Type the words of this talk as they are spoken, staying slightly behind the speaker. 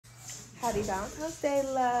Happy Valentine's Day,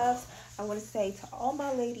 loves. I want to say to all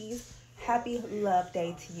my ladies, happy love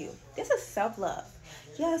day to you. This is self-love.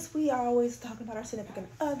 Yes, we are always talking about our significant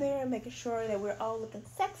other and making sure that we're all looking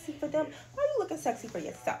sexy for them. Are you looking sexy for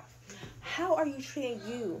yourself? How are you treating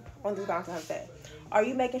you on this Valentine's Day? Are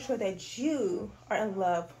you making sure that you are in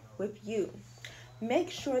love with you?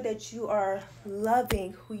 Make sure that you are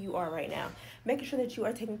loving who you are right now. Making sure that you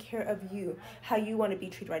are taking care of you, how you want to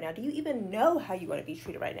be treated right now. Do you even know how you want to be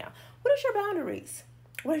treated right now? What is your boundaries?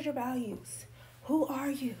 What is your values? Who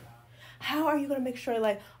are you? How are you going to make sure,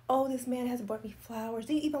 like, oh, this man hasn't bought me flowers?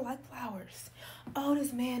 Do you even like flowers? Oh,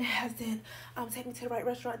 this man hasn't taken me to the right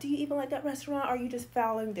restaurant. Do you even like that restaurant? Or are you just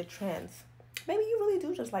following the trends? Maybe you really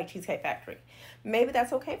do just like Cheesecake Factory. Maybe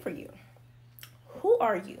that's okay for you. Who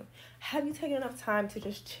are you? Have you taken enough time to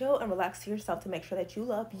just chill and relax to yourself to make sure that you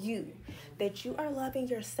love you, that you are loving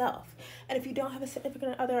yourself? And if you don't have a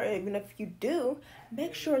significant other, or even if you do,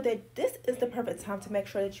 make sure that this is the perfect time to make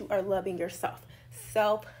sure that you are loving yourself.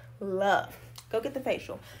 Self-love. Go get the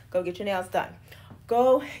facial. Go get your nails done.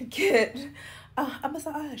 Go get a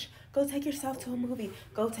massage. Go take yourself to a movie.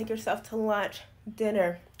 Go take yourself to lunch,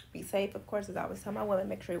 dinner. Be safe, of course, as I always tell my women.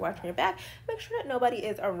 Make sure you're watching your back. Make sure that nobody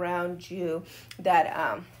is around you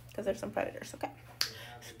that because there's some predators, okay?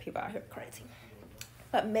 People out here crazy.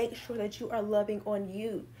 But make sure that you are loving on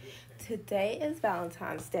you. Today is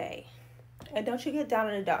Valentine's Day. And don't you get down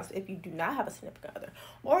in the dumps if you do not have a significant other.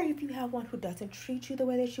 Or if you have one who doesn't treat you the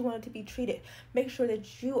way that you want to be treated. Make sure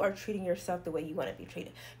that you are treating yourself the way you want to be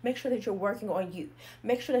treated. Make sure that you're working on you.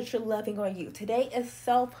 Make sure that you're loving on you. Today is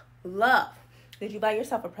self-love. Did you buy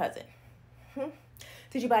yourself a present?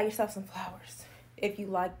 Did you buy yourself some flowers? If you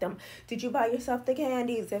like them. Did you buy yourself the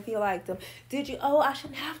candies if you like them? Did you, oh, I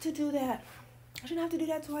shouldn't have to do that. I shouldn't have to do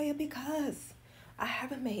that, Toya, because I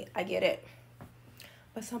have a mate. I get it.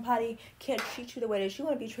 But somebody can't treat you the way that you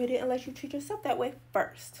want to be treated unless you treat yourself that way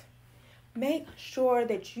first. Make sure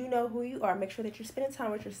that you know who you are. Make sure that you're spending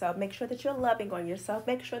time with yourself. Make sure that you're loving on yourself.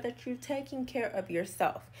 Make sure that you're taking care of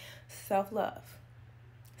yourself. Self-love.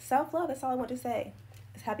 Self-love, that's all I want to say.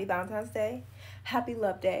 It's happy Valentine's Day. Happy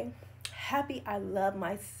Love Day. Happy I Love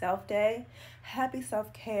Myself Day. Happy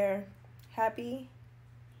self-care. Happy.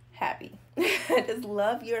 Just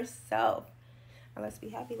love yourself. And let's be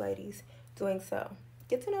happy, ladies, doing so.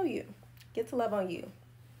 Get to know you. Get to love on you.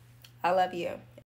 I love you.